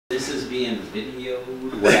This is being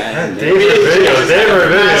videoed.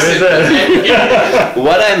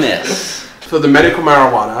 What I miss. For the medical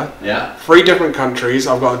marijuana, yeah, 3 different countries.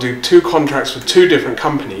 I've got to do 2 contracts with 2 different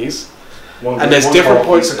companies, and there's different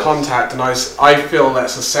points of contact. And I feel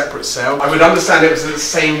that's a separate sale. I would understand it was the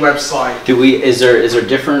same website. Do we? Is there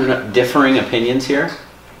differing opinions here?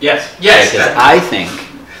 yes, yes. Okay, I think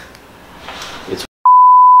it's.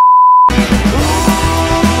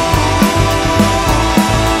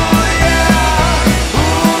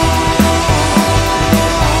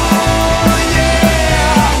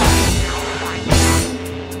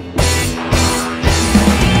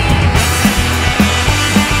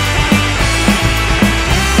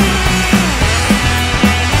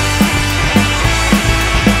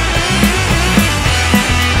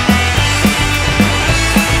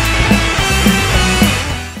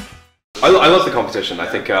 I love the competition. I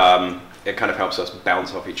think it kind of helps us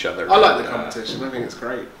bounce off each other. I like the competition. I think it's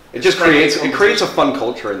great. It just creates a fun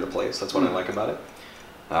culture in the place. That's what I like about it.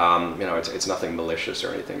 You know, it's nothing malicious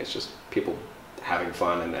or anything. It's just people having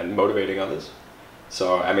fun and motivating others.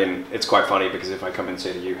 So I mean, it's quite funny because if I come and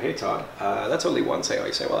say to you, "Hey Todd, that's only 1 sale,"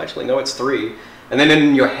 you say, "Well, actually, no, it's 3." And then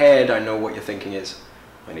in your head, I know what you're thinking is,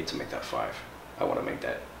 "I need to make that 5. I want to make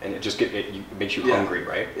that," and it just makes you hungry,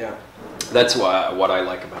 right? Yeah. That's what I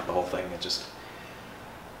like about the whole thing. It's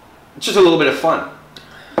just a little bit of fun,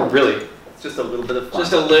 really. just a little bit of fun.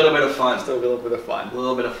 Just a little bit of fun. Just a little bit of fun. A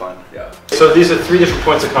little bit of fun. Yeah. So these are 3 different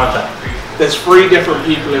points of contact. There's 3 different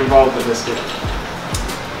people involved in this deal.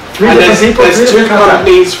 3 different people. There's 2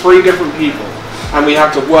 companies, 3 different people, and we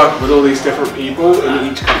have to work with all these different people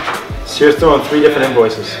in each country. So you're throwing 3 different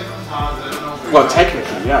invoices. Well,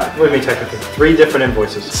 technically, yeah. What do you mean technically? 3 different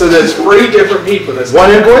invoices. So there's 3 different people. There's 1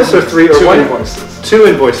 invoice or 3 or 2 1 invoices. 2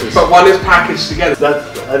 invoices. But 1 is packaged together.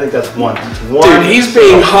 I think that's 1. Dude, he's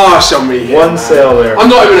being harsh on me here. 1 sale there. I'm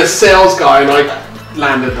not even a sales guy, and I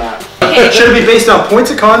landed that. Should it be based on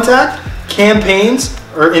points of contact, campaigns,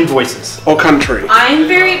 or invoices? Or country. I'm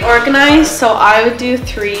very organized, so I would do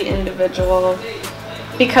 3 individual.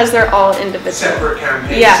 Because they're all individual. Separate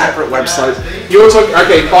campaigns, yeah. Separate websites. You're talking,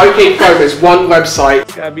 okay, 5K Promo is 1 website.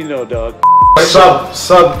 Gotta be no dog.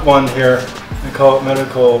 Sub 1 here. We call it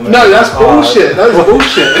medical. No, that's bullshit. That's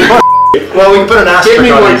bullshit. Well, we can put an asterisk Give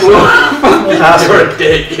me on my these. Asterisk.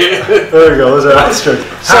 dick. There we go, there's an asterisk.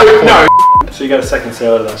 So, no. So you got a 2nd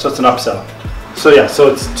sale out of that, so it's an upsell. So yeah, so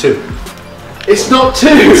it's 2. It's not 2.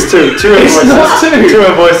 It's 2. 2 invoices. It's not 2. 2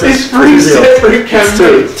 invoices. It's 3 separate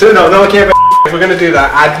campaigns. It's 2. No, campaign. If we're going to do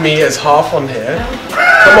that, add me as half on here.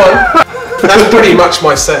 Come on. That's pretty much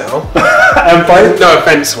my sale. No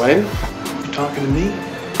offense, Wayne. You talking to me?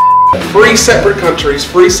 3 separate countries,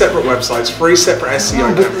 3 separate websites, 3 separate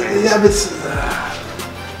SEO campaigns. Yeah, but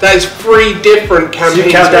that is 3 different campaigns. So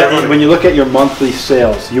you count that when you look at your monthly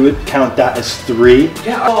sales, you would count that as 3?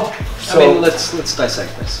 Yeah. I mean, let's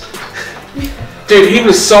dissect this. Dude, he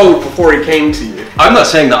was sold before he came to you. I'm not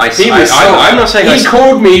saying that I'm not saying he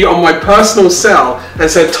called me on my personal cell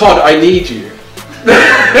and said, "Todd, I need you."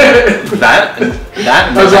 that.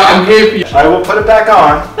 I was like, "I'm here for you." I will put it back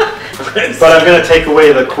on, but I'm going to take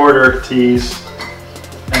away the quarter tees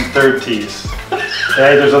and 3rd tees.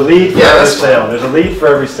 Okay, there's a lead for every sale. There's a lead for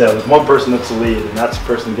every sale. There's 1 person that's the lead, and that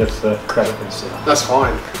person gets the credit for the sale. That's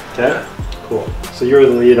fine. Okay, cool. So you're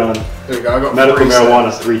the lead on there you go. I got medical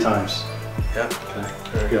marijuana 3 times. Yeah. Okay.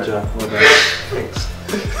 Good job. Well done.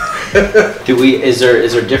 Thanks. Do we? Is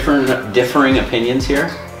there differing opinions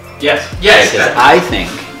here? Yes. Yes. Because I think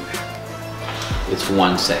it's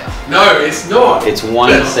 1 sale. No, it's not. It's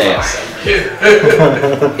 1 sale.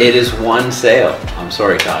 It is 1 sale. I'm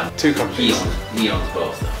sorry, Todd. 2 companies. He owns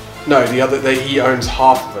both, though. No, he owns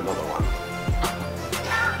half of another one.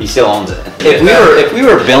 He still owns it. If we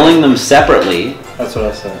were billing them separately, that's what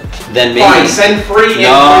I said. Then maybe. Fine, send 3 invoices.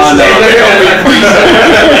 No.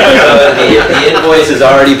 The invoice has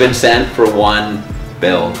already been sent for 1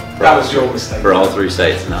 bill. That was your mistake. For all 3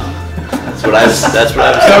 sites. No. That's what I was.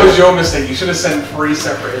 That was your mistake. You should have sent 3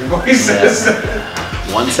 separate invoices.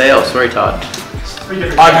 Yeah. 1 sale. Sorry, Todd.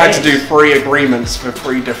 I've had to do 3 agreements for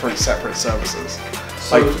 3 different separate services.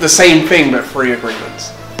 Like the same thing, but 3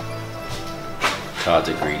 agreements. Todd's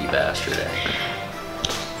a greedy bastard.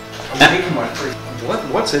 I'm taking my 3.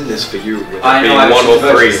 What's in this for you? With I know. 1 or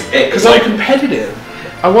 3. Because I'm competitive.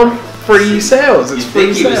 I want free sales. It's free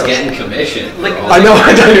he sales. was getting commission. I know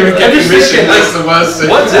I don't even get commission. That's the worst thing.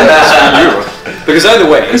 What's in that for you? Because either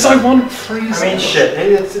way. Because I want free sales. I mean, shit.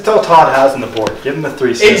 It's all Todd has on the board. Give him the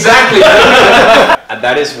 3 sales. Exactly. And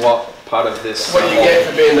that is what part of this. What you get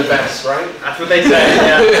for being the best, right? That's what they say.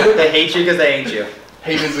 Yeah. They hate you because they hate you.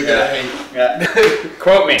 Haters are gonna hate. Yeah.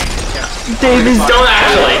 Quote me. Davis, don't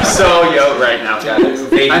actually. So yo, right now.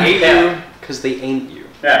 They hate you because they ain't you.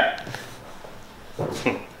 Yeah.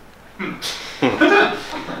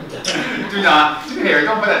 Do not. Here,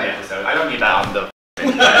 don't put that in the episode. I don't need that on the.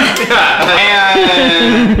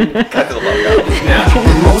 And cut to the logo.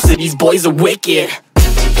 Yeah. Most of these boys are wicked.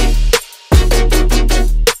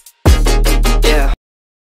 Yeah.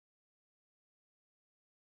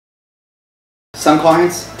 Some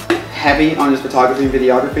clients heavy on just photography and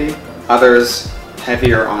videography. Others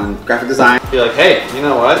heavier on graphic design. Be like, hey, you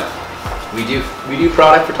know what? We do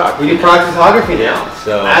product photography. We do product photography now.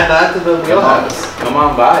 So Add that to the wheelhouse. come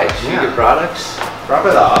on by. Shoot Yeah. your products. Drop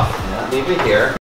it off. Leave it here.